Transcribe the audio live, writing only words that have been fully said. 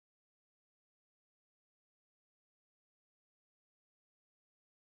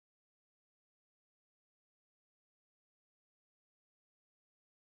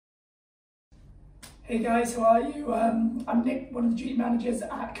Hey guys, how are you? I'm Nick, one of the duty managers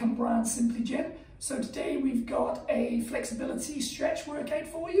at Cumbrian Simply Gym. So today we've got a flexibility stretch workout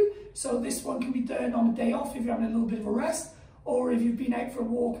for you. So this one can be done on a day off if you're having a little bit of a rest, or if you've been out for a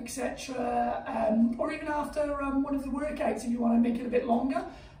walk, etc. Or even after one of the workouts if you want to make it a bit longer.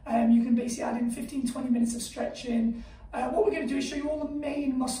 You can basically add in 15-20 minutes of stretching. What we're going to do is show you all the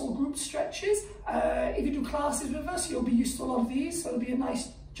main muscle group stretches. If you do classes with us, you'll be used to a lot of these, so it'll be a nice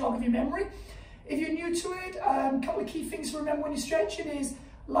jog of your memory. If you're new to it, a couple of key things to remember when you're stretching is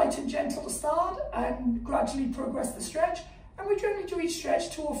light and gentle to start and gradually progress the stretch. And we generally do each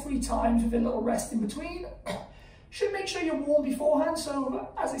stretch 2 or 3 times with a little rest in between. Should make sure you're warm beforehand. So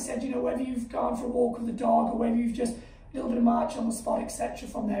as I said, you know, whether you've gone for a walk with the dog or whether you've just a little bit of march on the spot, etc.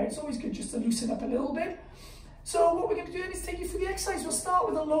 from there, it's always good just to loosen up a little bit. So what we're going to do is take you through the exercise. We'll start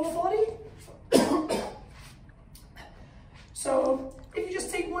with the lower body. So if you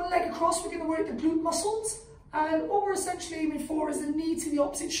just take one leg across, we're going to work the glute muscles. And what we're essentially aiming for is the knee to the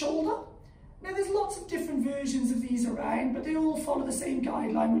opposite shoulder. Now there's lots of different versions of these around, but they all follow the same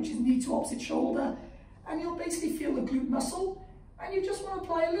guideline, which is knee to opposite shoulder. And you'll basically feel the glute muscle. And you just want to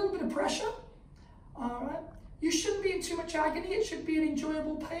apply a little bit of pressure. All right. You shouldn't be in too much agony. It should be an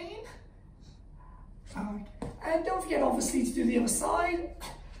enjoyable pain. All right. And don't forget, obviously, to do the other side.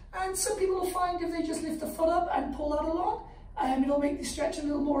 And some people will find if they just lift the foot up and pull that along, it'll make the stretch a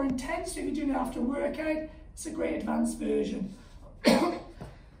little more intense. So if you're doing it after a workout, it's a great advanced version.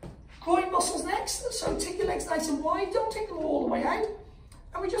 Groin muscles next. So take your legs nice and wide. Don't take them all the way out.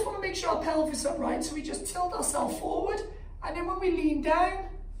 And we just want to make sure our pelvis is upright. So we just tilt ourselves forward. And then when we lean down,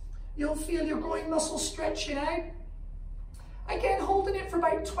 you'll feel your groin muscles stretching out. Again, holding it for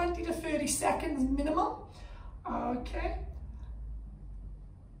about 20 to 30 seconds minimum. Okay.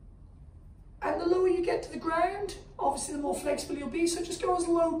 And the lower you get to the ground, obviously the more flexible you'll be. So just go as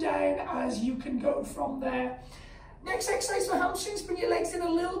low down as you can go from there. Next exercise for hamstrings, bring your legs in a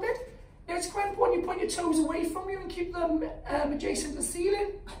little bit. Now it's quite important you point your toes away from you and keep them adjacent to the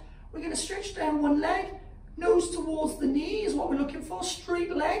ceiling. We're going to stretch down one leg, nose towards the knee is what we're looking for,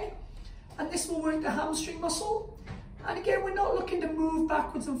 straight leg. And this will work the hamstring muscle. And again, we're not looking to move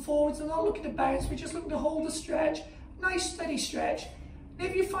backwards and forwards, we're not looking to bounce, we're just looking to hold the stretch, nice steady stretch.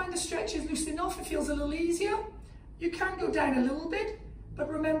 If you find the stretch is loose enough, it feels a little easier, you can go down a little bit, but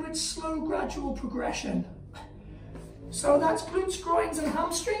remember it's slow, gradual progression. So that's glutes, groins and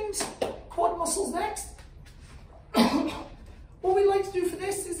hamstrings. Quad muscles next. What we like to do for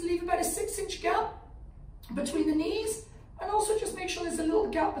this is leave about a 6-inch gap between the knees, and also just make sure there's a little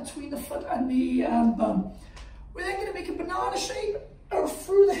gap between the foot and the bum. We're then going to make a banana shape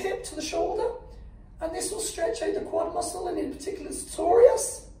through the hip to the shoulder. And this will stretch out the quad muscle, and in particular the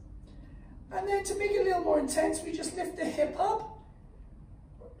sartorius. And then to make it a little more intense, we just lift the hip up.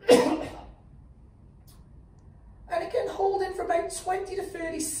 And again, hold in for about 20 to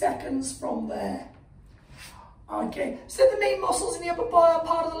 30 seconds from there. Okay, so the main muscles in the upper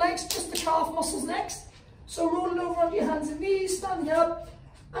part of the legs, just the calf muscles next. So rolling over onto your hands and knees, standing up.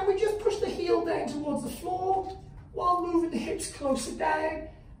 And we just push the heel down towards the floor while moving the hips closer down.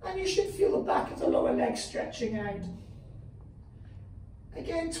 And you should feel the back of the lower leg stretching out.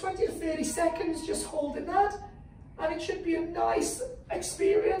 Again, 20 to 30 seconds, just holding that. And it should be a nice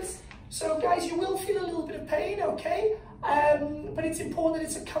experience. So guys, you will feel a little bit of pain, okay? But it's important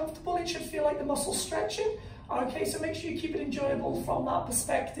that it's comfortable. It should feel like the muscle stretching. Okay, so make sure you keep it enjoyable from that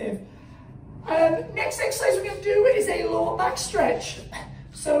perspective. Next exercise we're going to do is a lower back stretch.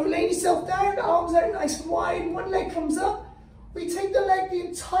 So lay yourself down, arms out nice and wide, one leg comes up. We take the leg the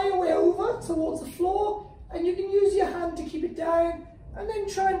entire way over towards the floor, and you can use your hand to keep it down, and then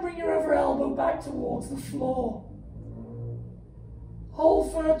try and bring your other elbow back towards the floor.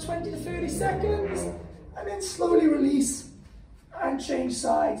 Hold for 20 to 30 seconds, and then slowly release and change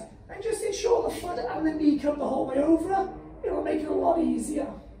sides. And just ensure the foot and the knee come the whole way over. It will make it a lot easier.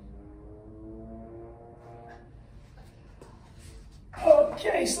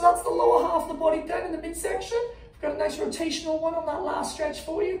 Okay, so that's the lower half of the body done in the midsection. Got a nice rotational one on that last stretch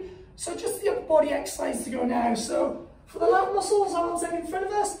for you. So just the upper body exercise to go now. So for the lat muscles, arms out in front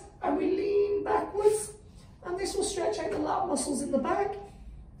of us, and we lean backwards. And this will stretch out the lat muscles in the back.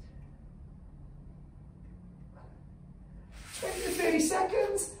 20 to 30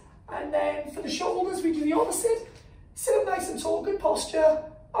 seconds. And then for the shoulders, we do the opposite. Sit up nice and tall, good posture.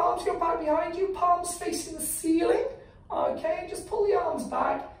 Arms go back behind you, palms facing the ceiling. Okay, and just pull the arms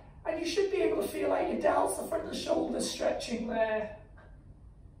back. And you should be able to feel like your delts, the front of the shoulders stretching there.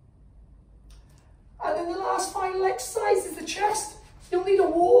 And then the last final exercise is the chest. You'll need a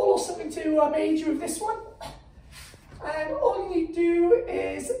wall or something to aid you with this one. And all you need to do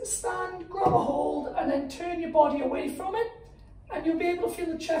is stand, grab a hold, and then turn your body away from it, and you'll be able to feel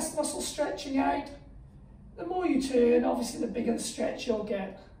the chest muscle stretching out. The more you turn, obviously the bigger the stretch you'll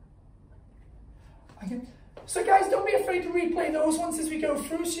get. Okay. So guys, don't be afraid to replay those ones as we go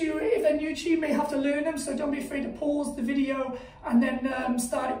through. So if they're new to you, you may have to learn them, so don't be afraid to pause the video and then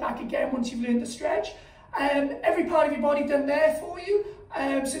start it back again once you've learned the stretch. Every part of your body done there for you,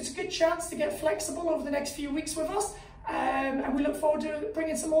 so it's a good chance to get flexible over the next few weeks with us, and we look forward to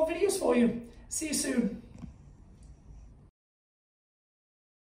bringing some more videos for you. See you soon.